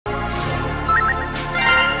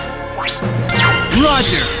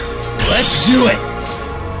Roger! Let's do it!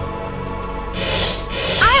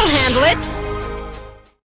 I'll handle it!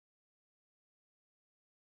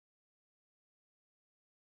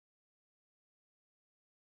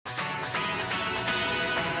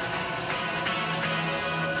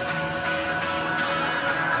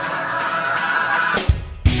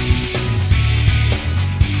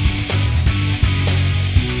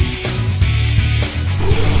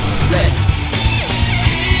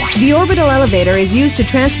 The orbital elevator is used to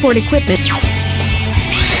transport equipment. Good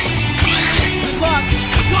luck!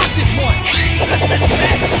 Got this one!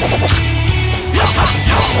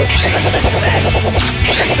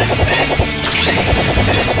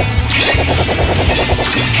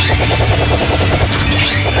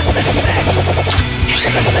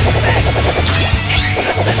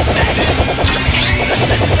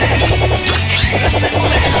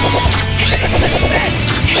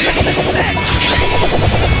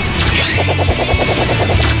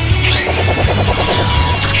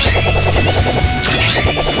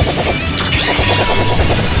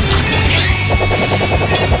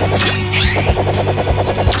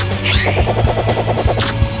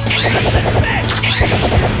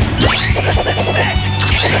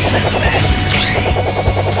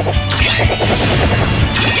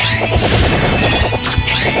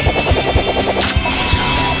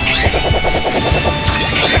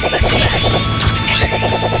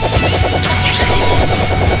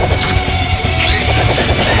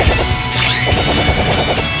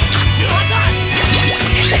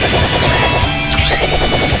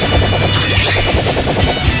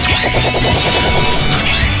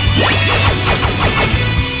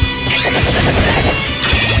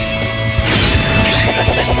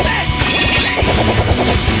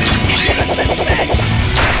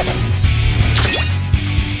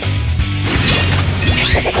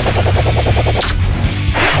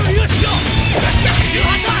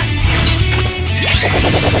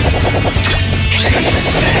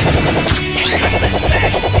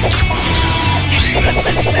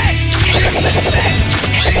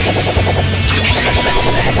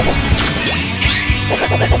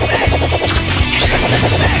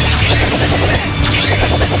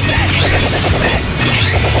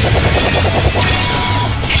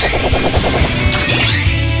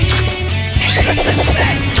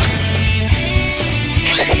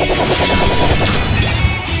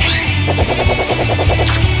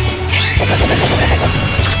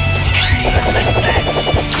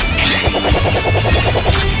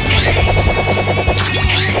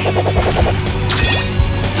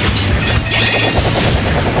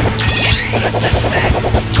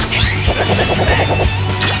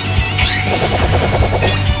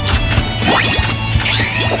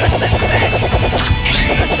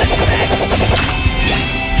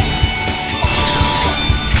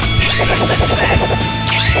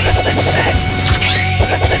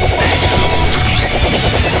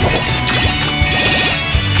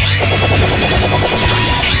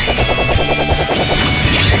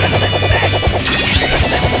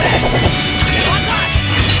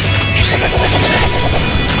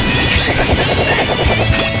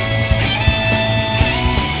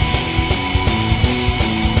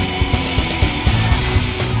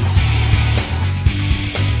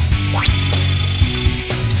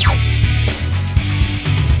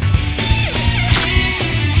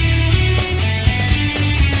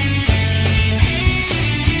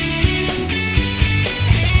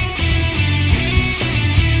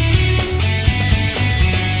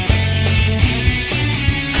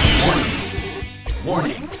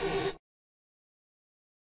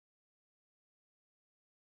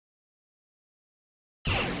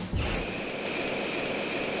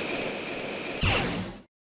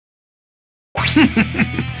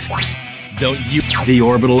 Don't you... The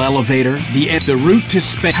orbital elevator, the route to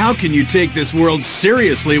space... How can you take this world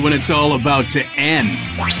seriously when it's all about to end?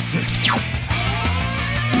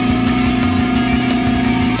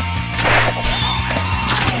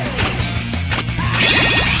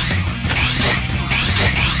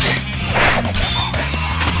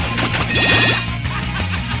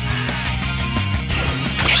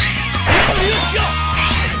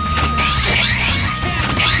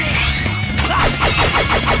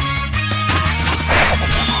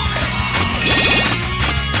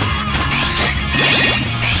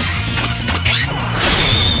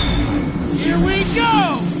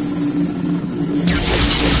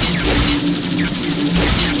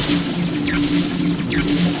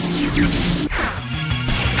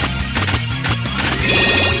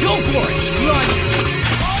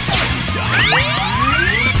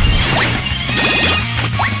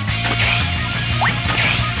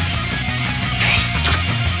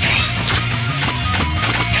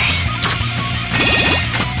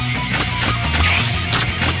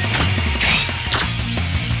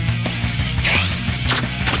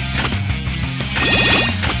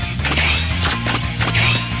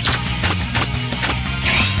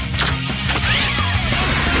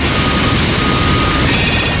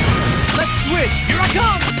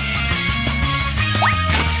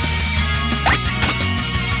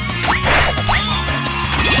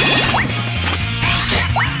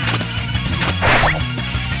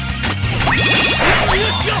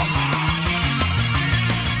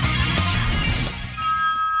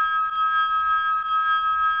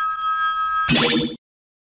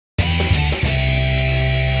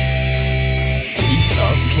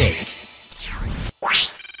 cake.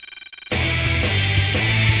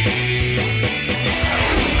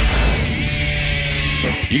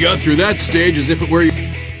 You got through that stage as if it were...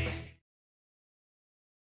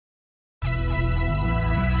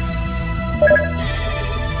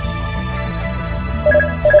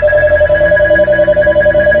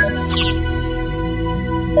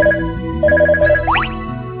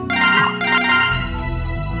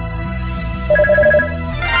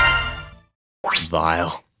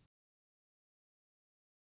 Vile.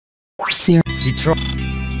 Seriously,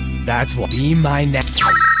 That's what. Be my next.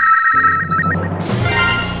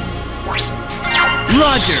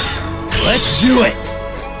 Roger! Let's do it!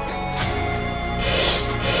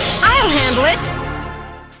 I'll handle it!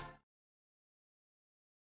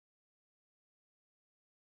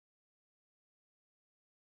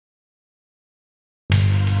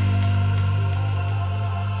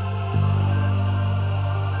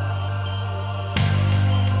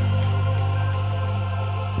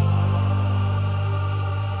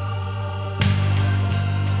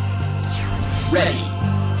 Ready!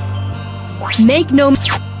 Make no...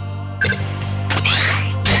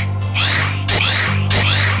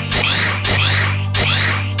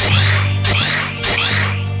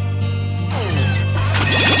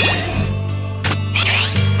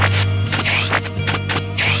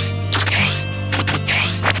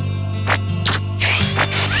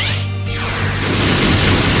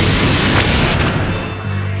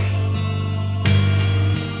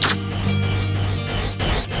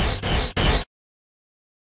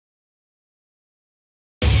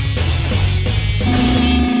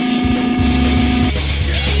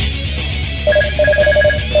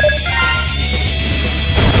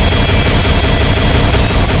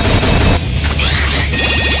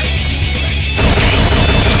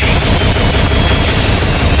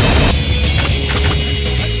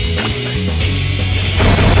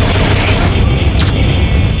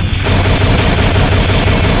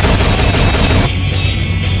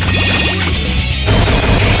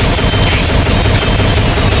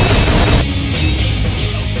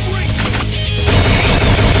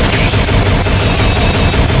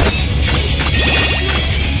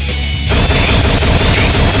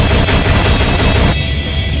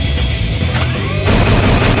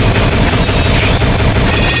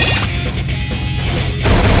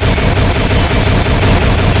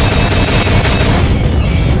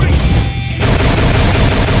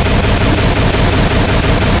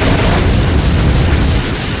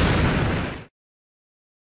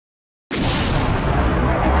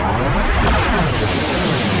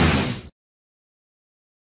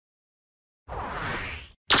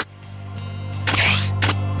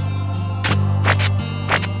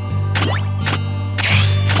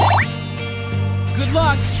 Good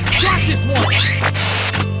luck! Got this one!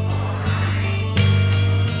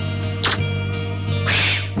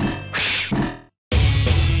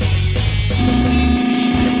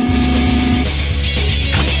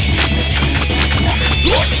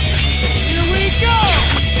 Here we go!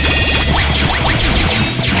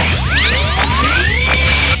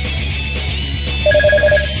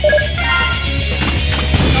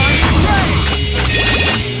 Are you ready?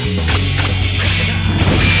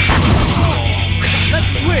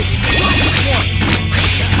 Let's switch! Got this one!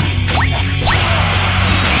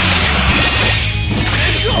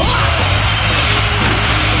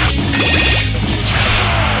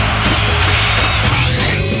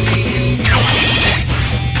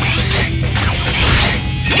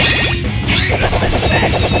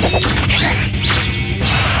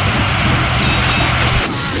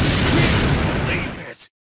 Leave it!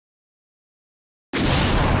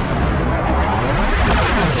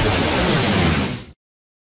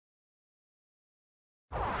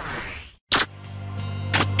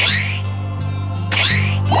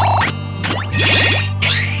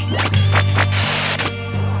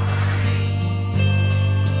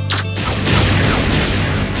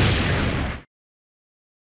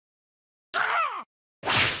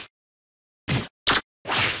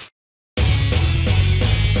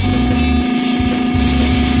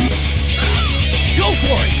 Go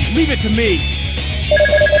for it! Leave it to me!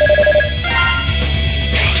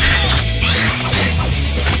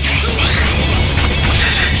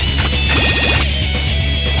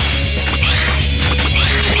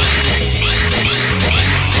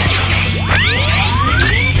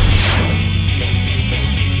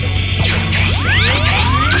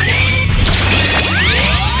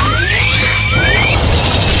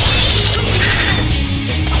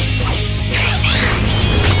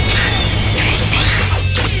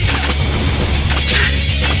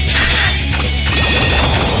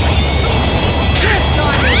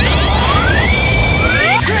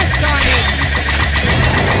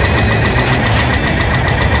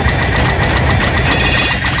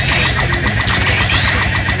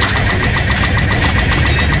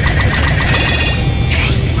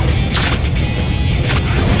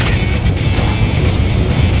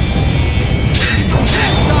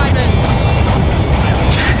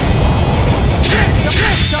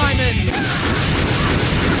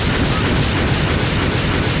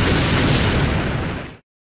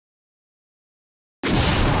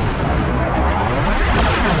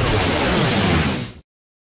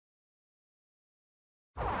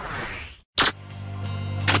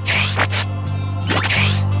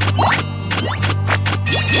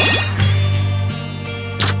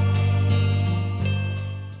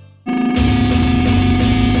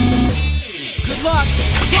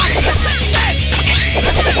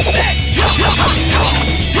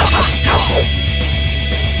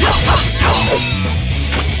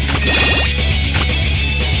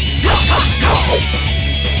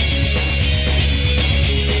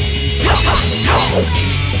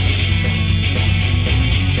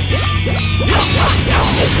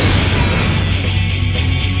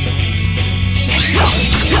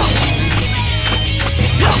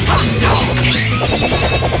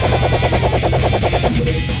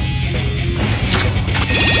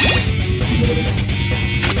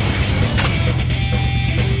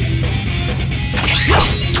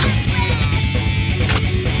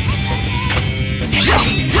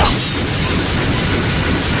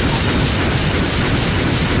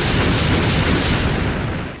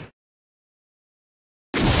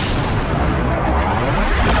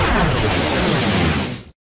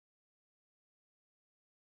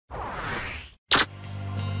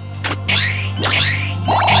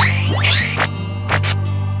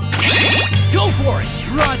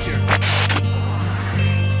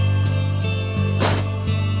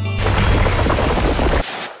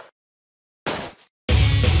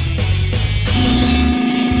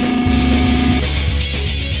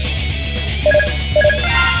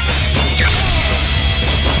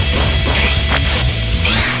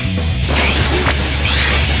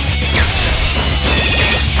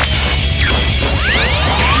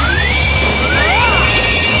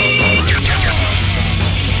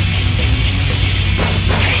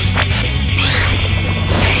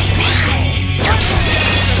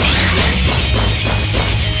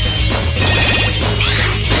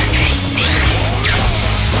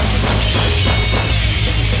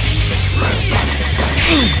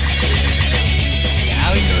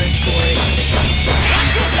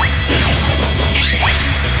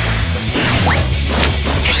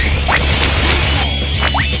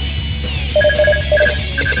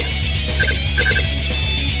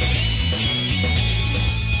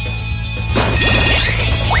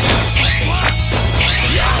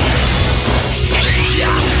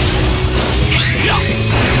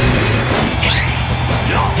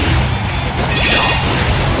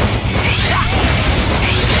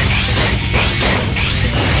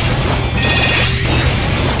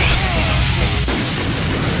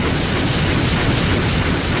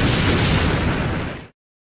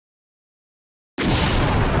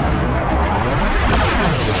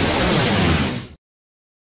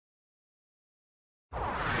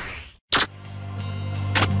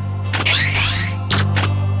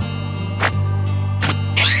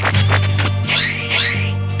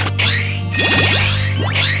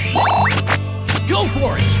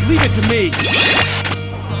 it to me!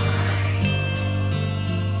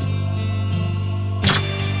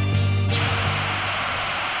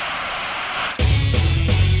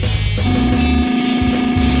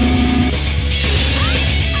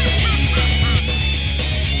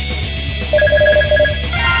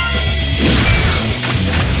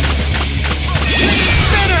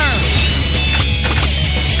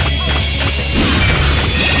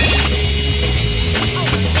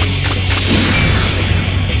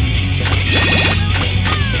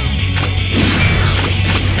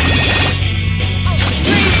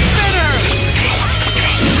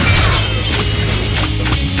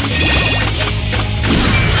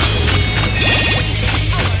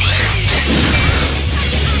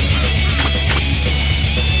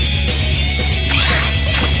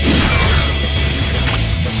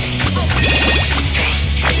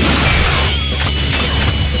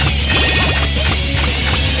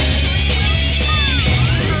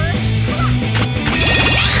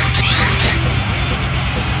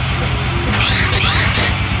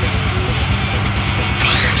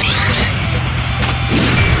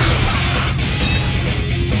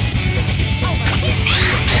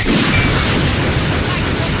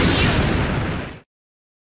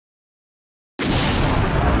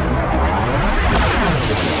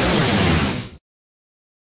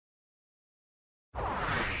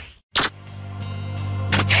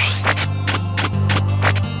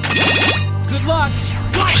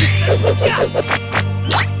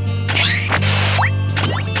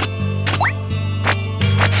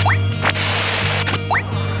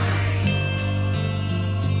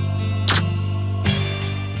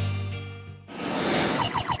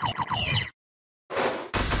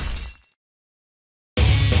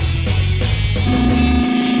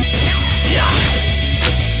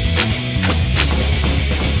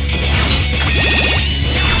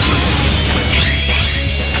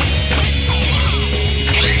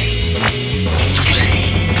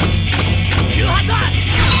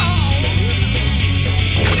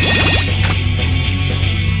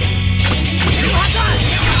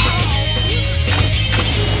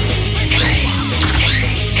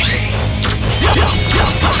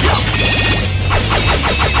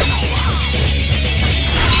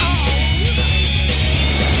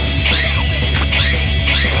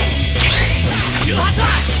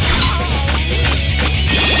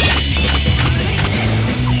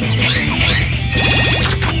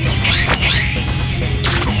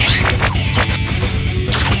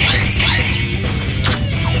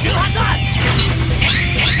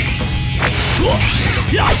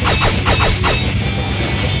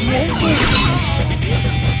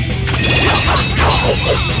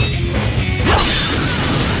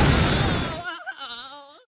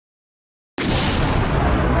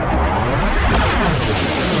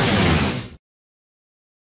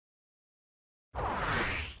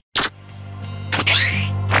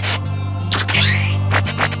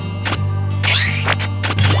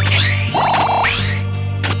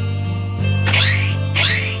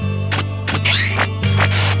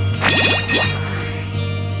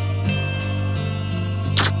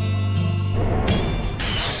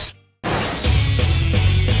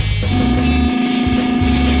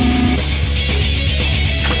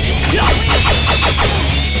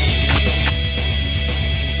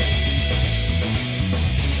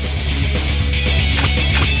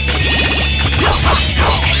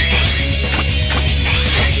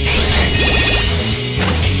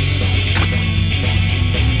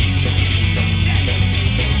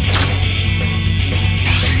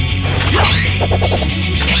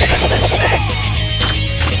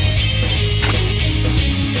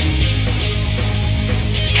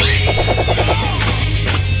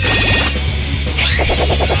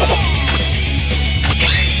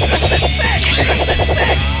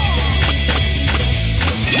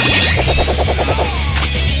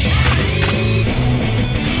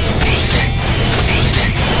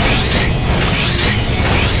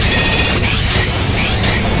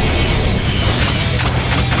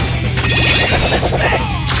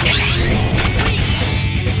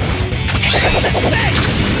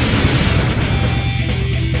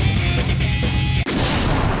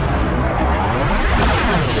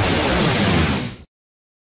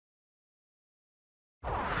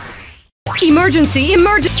 Emergency!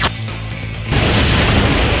 Emergency!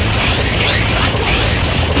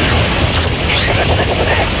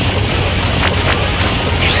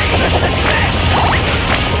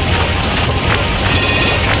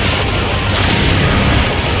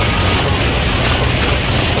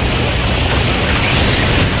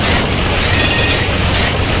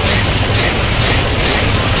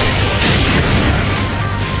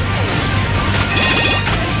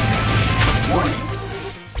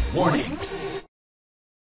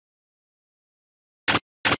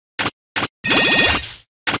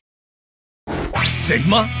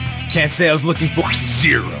 Sigma? Can't say I was looking for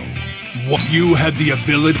 0. What? You had the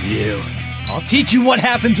ability? you. I'll teach you what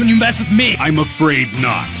happens when you mess with me. I'm afraid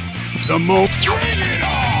not. The mo- Bring it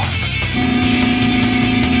on!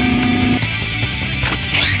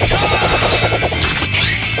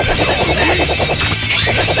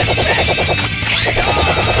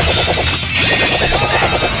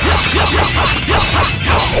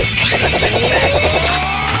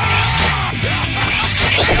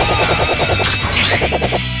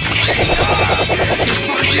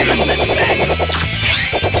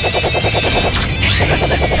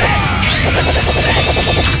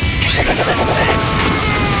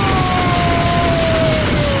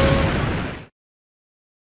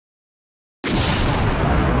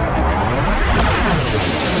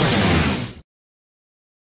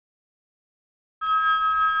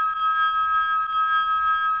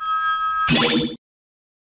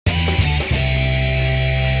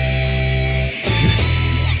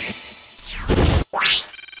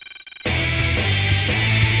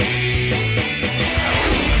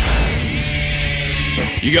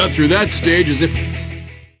 You got through that stage as if...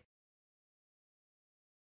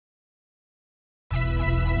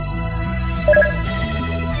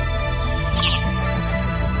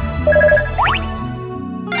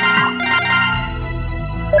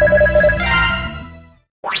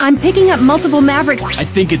 I'm picking up multiple Mavericks. I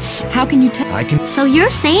think it's... How can you tell? I can... So you're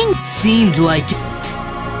saying... Seemed like...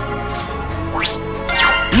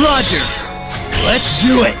 Roger! Let's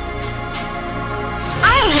do it!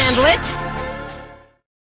 I'll handle it.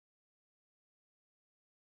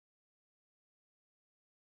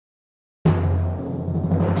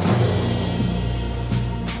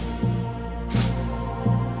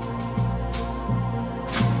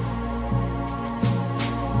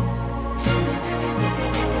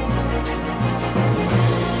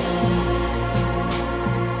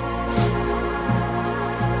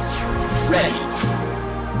 Ready.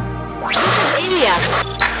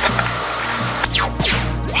 Idiot.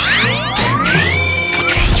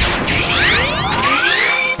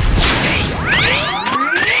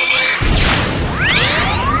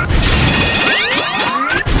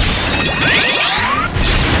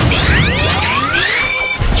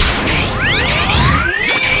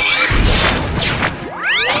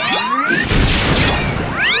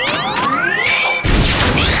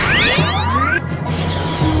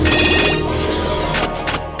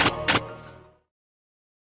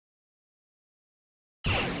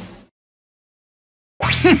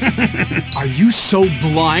 Are you so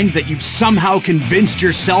blind that you've somehow convinced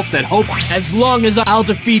yourself that hope... As long as I'll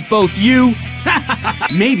defeat both you...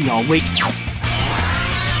 Maybe I'll wait...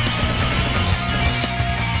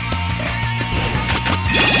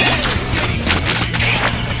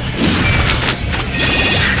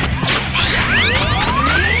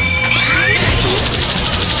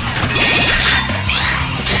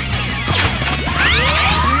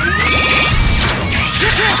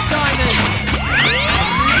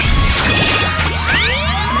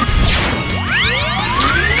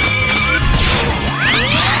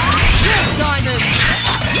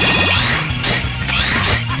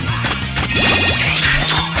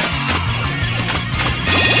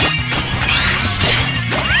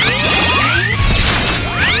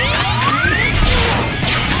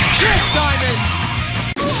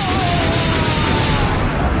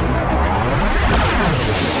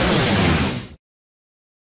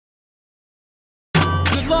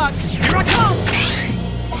 luck! Here I come!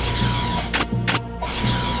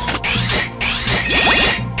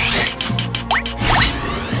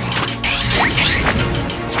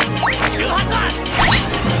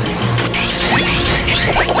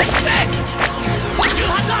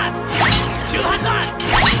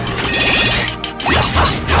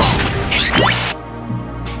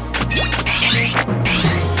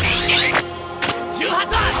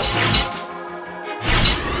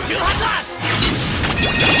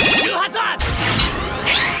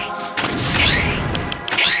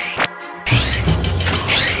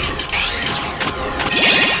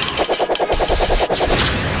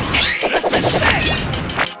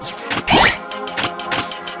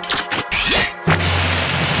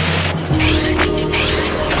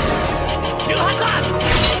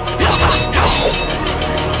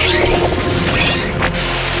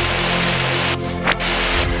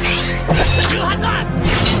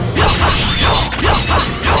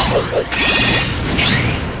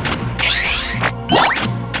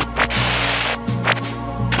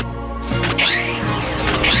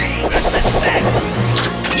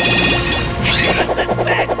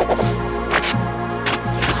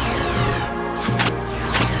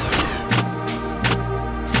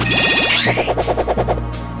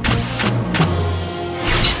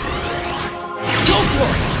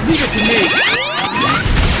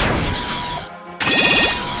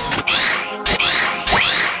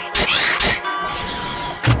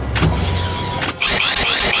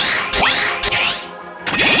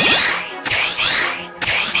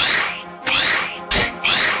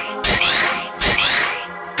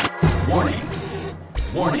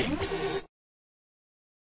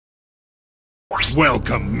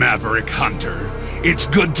 Welcome, Maverick Hunter. It's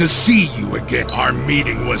good to see you again. Our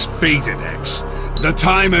meeting was fated, X. The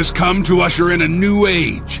time has come to usher in a new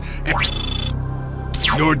age.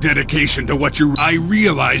 Your dedication to what you... I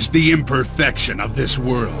realized the imperfection of this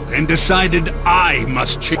world and decided I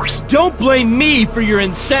must change. Don't blame me for your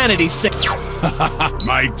insanity,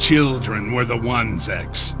 My children were the ones,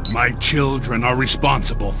 X. My children are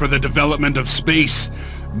responsible for the development of space.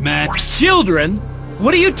 Children?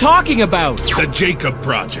 What are you talking about? The Jacob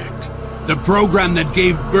Project. The program that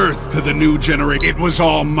gave birth to the new generation. It was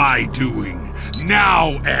all my doing.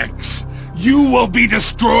 Now, X, you will be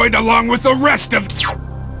destroyed along with the rest of...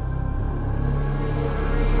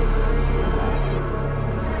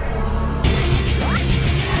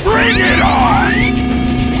 Bring it on!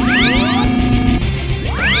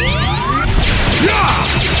 Yeah!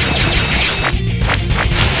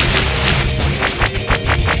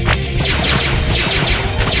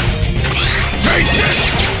 Take this!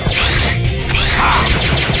 Ha!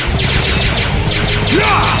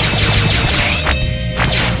 Yeah!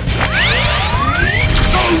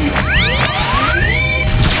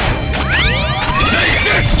 Take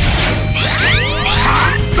this! Ha!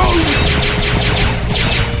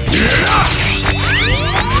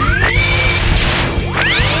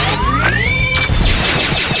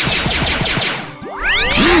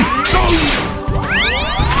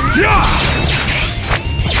 Yeah!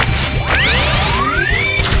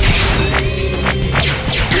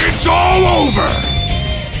 It's all over!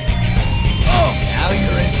 Oh, now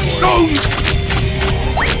you're in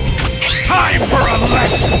for it. Time for a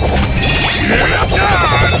lesson!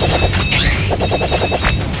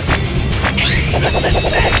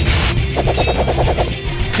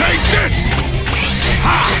 Take this!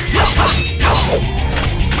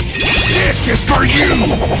 This is for you!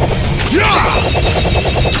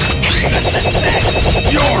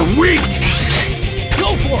 You're weak! Go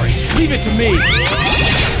for it! Leave it to me!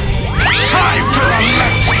 Time for a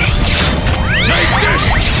lesson! Take this!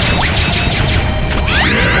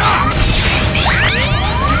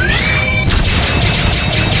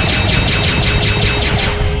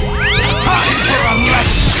 Time for a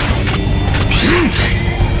lesson!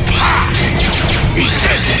 Eat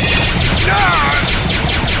this!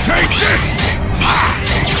 Take this!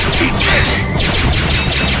 Eat this!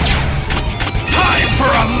 Time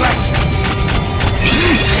for a lesson!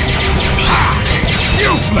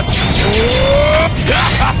 Useless!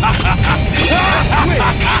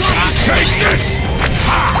 Take this!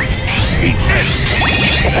 Eat this!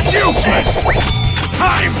 Useless!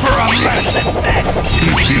 Time for a lesson!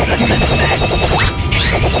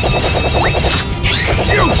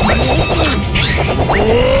 Useless!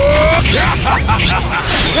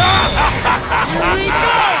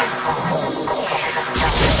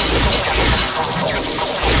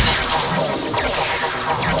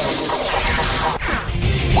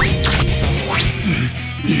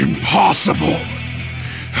 Impossible!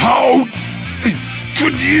 How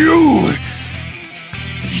could you?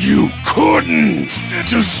 You couldn't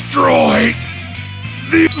destroy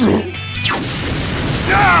the...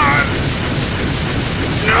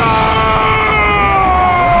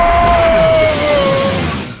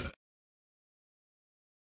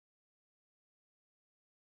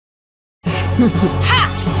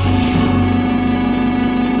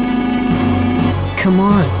 Come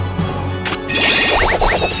on.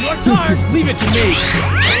 Your turn! Leave it to me!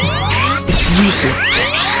 It's useless.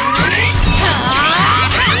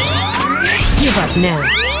 Give up now.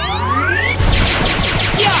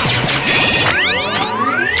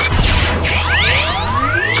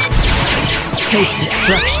 Taste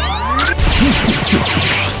destruction.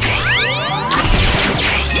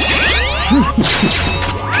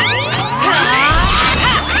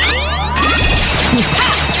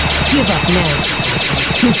 Give up now.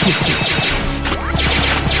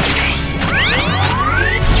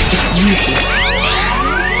 It's useless.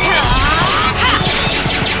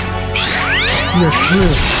 You're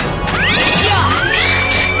through.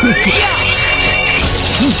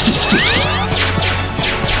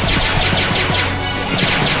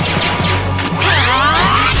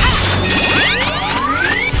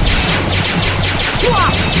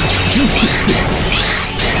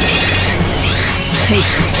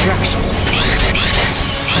 Taste destruction.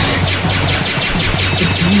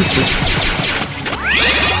 It's useless.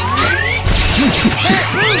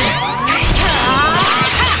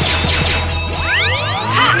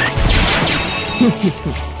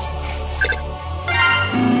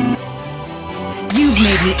 You've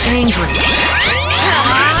made me angry.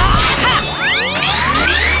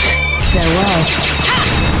 Farewell.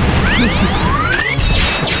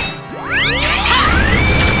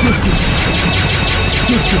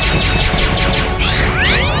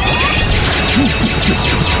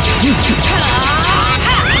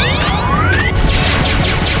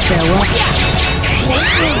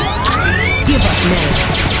 now.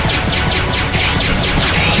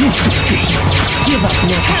 Give up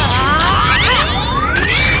now.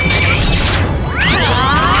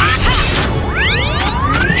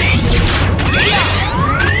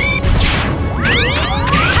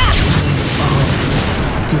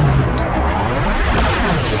 Doomed.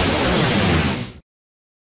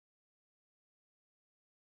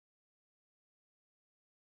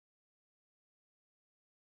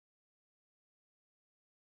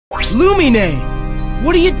 Lumine!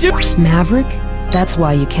 What are you doing? Maverick? That's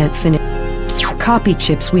why you can't finish. Copy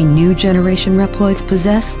chips we new generation Reploids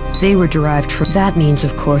possess, they were derived from... That means,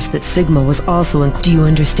 of course, that Sigma was also included. Do you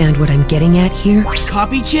understand what I'm getting at here?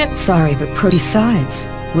 Copy chip? Sorry, but besides,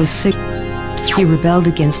 was Sigma... He rebelled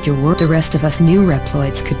against your work. The rest of us new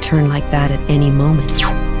Reploids could turn like that at any moment.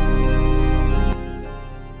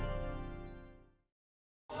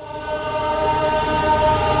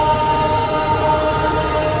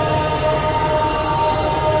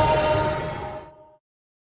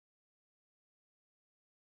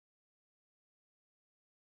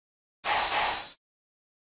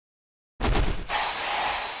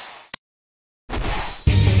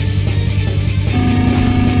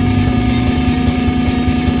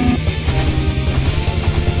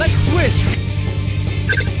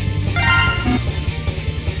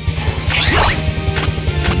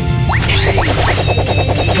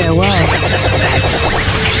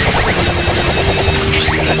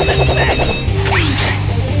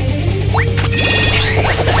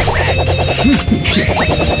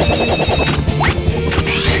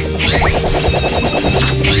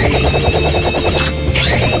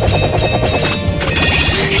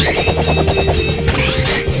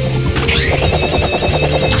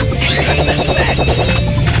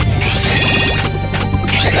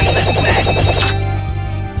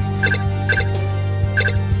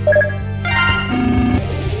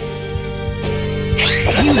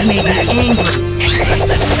 You made me angry.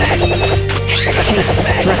 Taste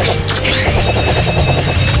destruction.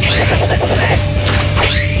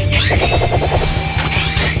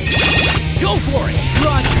 Go for it!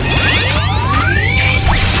 Roger!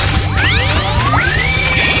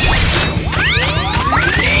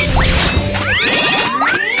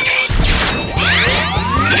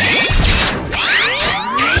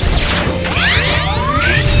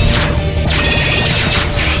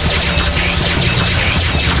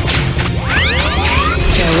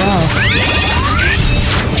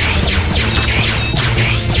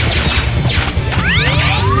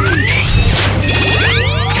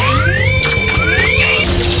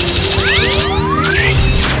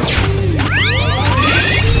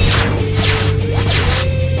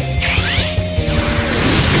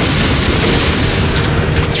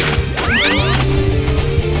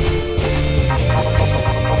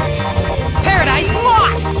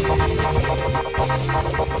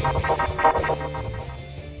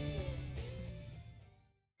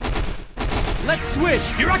 Let's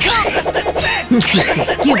switch! Here I come!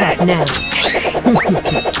 Give up now.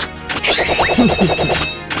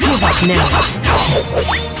 Give up now.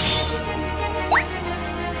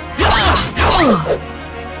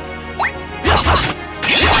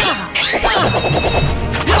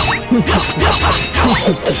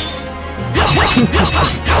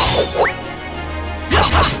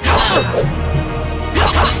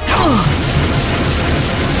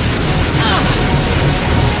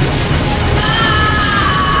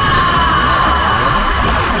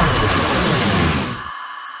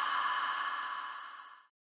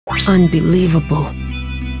 Unbelievable.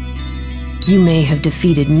 You may have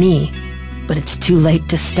defeated me, but it's too late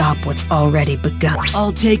to stop what's already begun.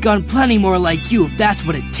 I'll take on plenty more like you if that's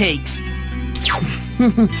what it takes.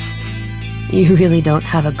 You really don't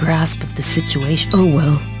have a grasp of the situation. Oh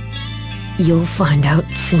well. You'll find out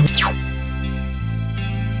soon.